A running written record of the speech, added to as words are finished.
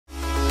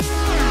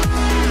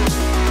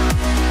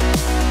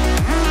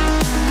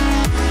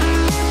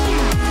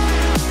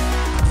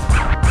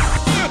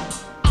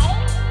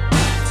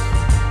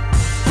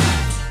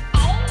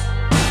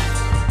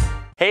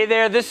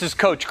there, this is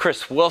Coach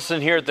Chris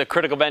Wilson here at the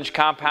Criticalbench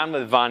compound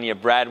with Vania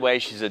Bradway.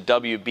 She's a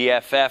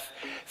WBFF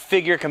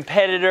figure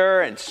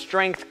competitor and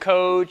strength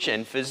coach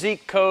and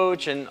physique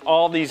coach and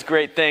all these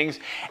great things.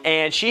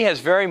 And she has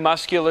very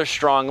muscular,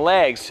 strong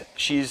legs.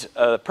 She's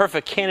a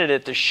perfect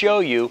candidate to show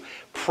you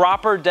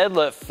proper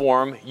deadlift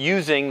form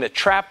using the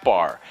trap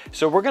bar.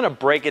 So we're gonna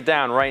break it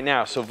down right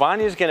now. So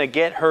Vania's gonna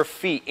get her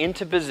feet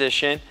into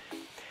position.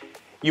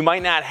 You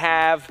might not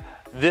have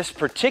this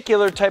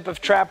particular type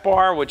of trap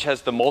bar, which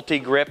has the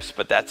multi-grips,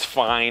 but that's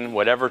fine.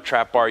 Whatever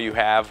trap bar you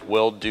have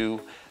will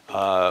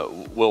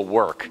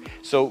work.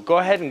 So go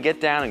ahead and get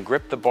down and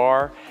grip the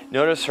bar.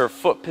 Notice her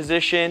foot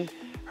position.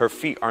 Her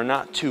feet are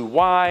not too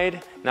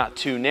wide, not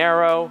too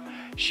narrow.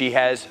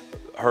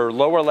 Her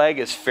lower leg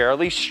is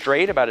fairly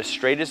straight, about as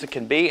straight as it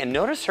can be. And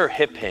notice her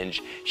hip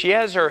hinge. She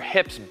has her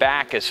hips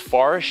back as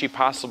far as she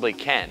possibly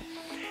can.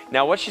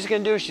 Now what she's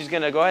gonna do is she's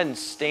gonna go ahead and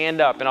stand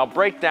up, and I'll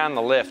break down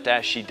the lift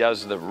as she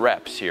does the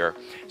reps here.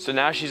 So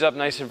now she's up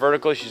nice and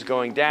vertical, she's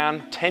going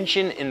down.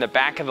 Tension in the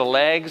back of the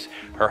legs,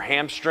 her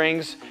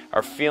hamstrings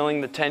are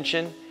feeling the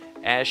tension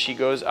as she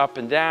goes up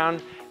and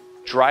down,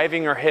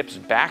 driving her hips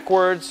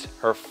backwards.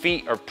 Her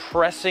feet are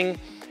pressing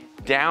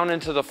down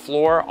into the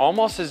floor,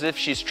 almost as if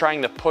she's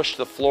trying to push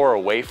the floor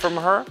away from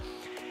her.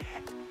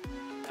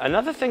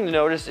 Another thing to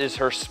notice is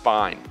her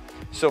spine.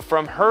 So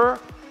from her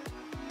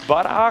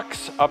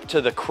buttocks up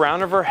to the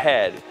crown of her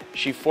head,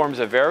 she forms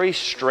a very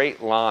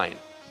straight line.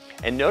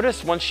 And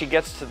notice once she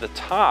gets to the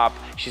top,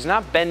 she's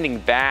not bending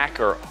back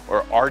or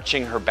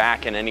arching her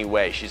back in any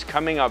way. She's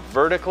coming up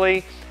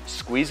vertically,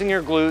 squeezing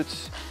her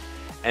glutes,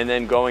 and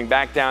then going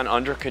back down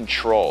under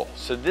control.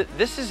 So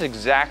this is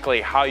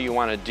exactly how you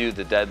want to do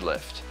the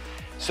deadlift.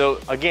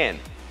 So again,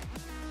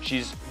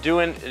 she's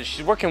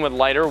working with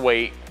lighter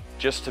weight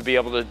just to be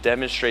able to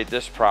demonstrate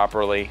this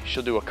properly.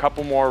 She'll do a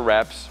couple more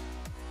reps.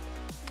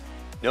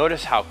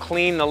 Notice how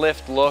clean the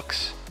lift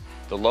looks.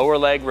 The lower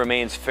leg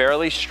remains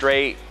fairly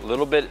straight, a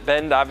little bit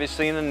bend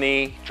obviously in the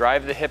knee,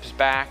 drive the hips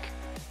back.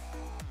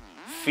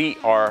 Feet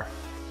are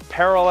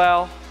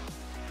parallel,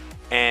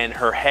 and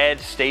her head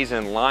stays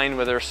in line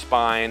with her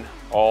spine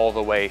all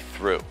the way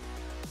through.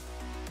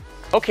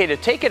 Okay, to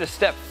take it a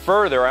step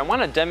further, I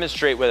want to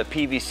demonstrate with a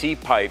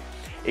PVC pipe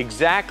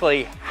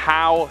exactly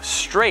how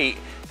straight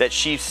that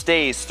she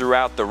stays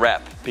throughout the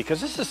rep,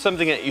 because this is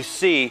something that you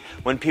see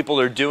when people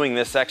are doing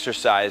this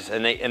exercise,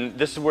 and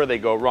this is where they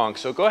go wrong.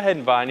 So go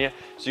ahead, Vania.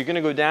 So you're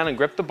gonna go down and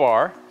grip the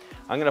bar.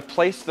 I'm gonna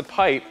place the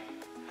pipe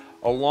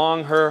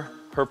along her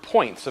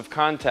points of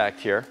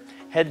contact here.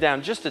 Head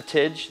down just a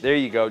tidge, there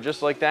you go,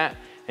 just like that,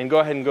 and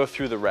go ahead and go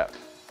through the rep.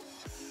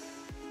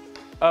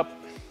 Up,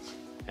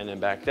 and then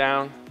back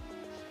down,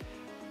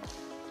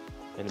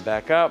 and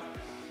back up,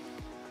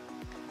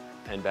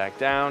 and back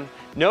down.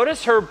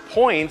 Notice her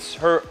points,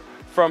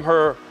 from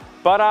her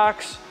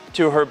buttocks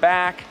to her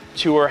back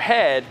to her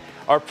head,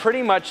 are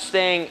pretty much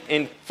staying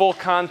in full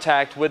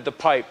contact with the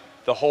pipe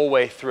the whole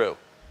way through.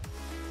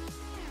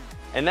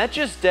 And that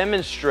just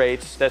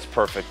demonstrates, that's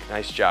perfect,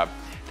 nice job.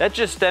 That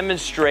just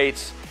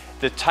demonstrates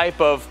the type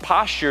of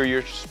posture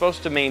you're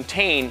supposed to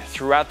maintain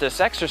throughout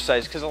this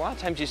exercise, because a lot of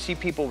times you see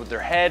people with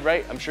their head,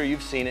 right? I'm sure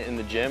you've seen it in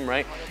the gym,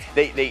 right?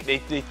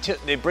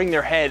 They bring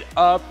their head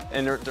up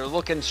and they're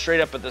looking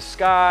straight up at the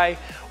sky,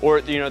 or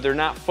they're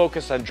not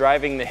focused on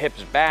driving the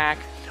hips back,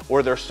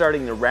 or they're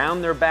starting to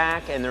round their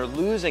back and they're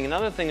losing.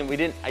 Another thing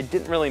that I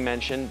didn't really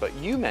mention, but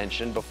you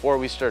mentioned before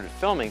we started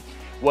filming,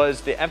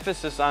 was the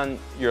emphasis on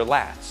your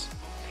lats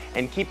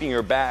and keeping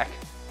your back,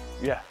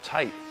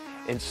 tight.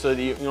 And so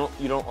that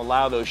you don't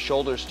allow those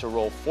shoulders to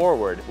roll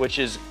forward, which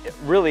is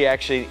really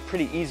actually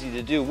pretty easy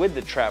to do with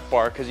the trap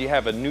bar, because you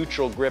have a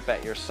neutral grip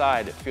at your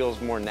side. It feels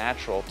more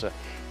natural to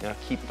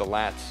keep the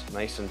lats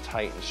nice and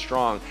tight and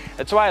strong.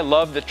 That's why I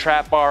love the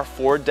trap bar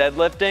for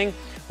deadlifting.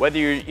 Whether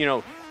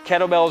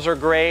kettlebells are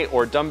great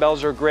or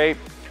dumbbells are great,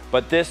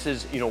 but this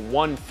is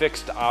one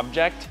fixed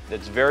object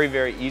that's very,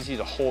 very easy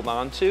to hold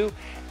on to.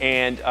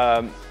 And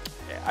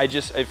I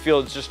feel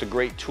it's just a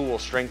great tool,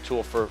 strength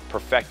tool for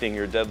perfecting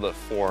your deadlift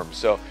form.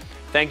 So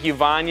thank you,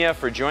 Vania,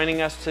 for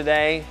joining us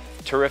today.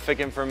 Terrific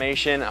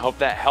information. I hope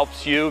that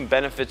helps you and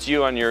benefits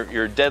you on your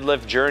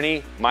deadlift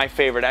journey, my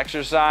favorite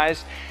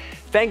exercise.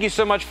 Thank you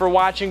so much for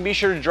watching. Be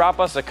sure to drop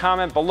us a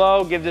comment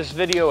below. Give this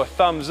video a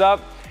thumbs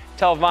up.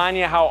 Tell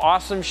Vania how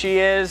awesome she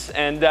is,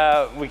 and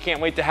we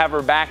can't wait to have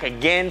her back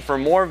again for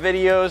more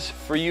videos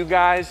for you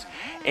guys.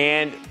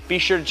 And be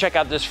sure to check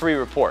out this free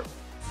report.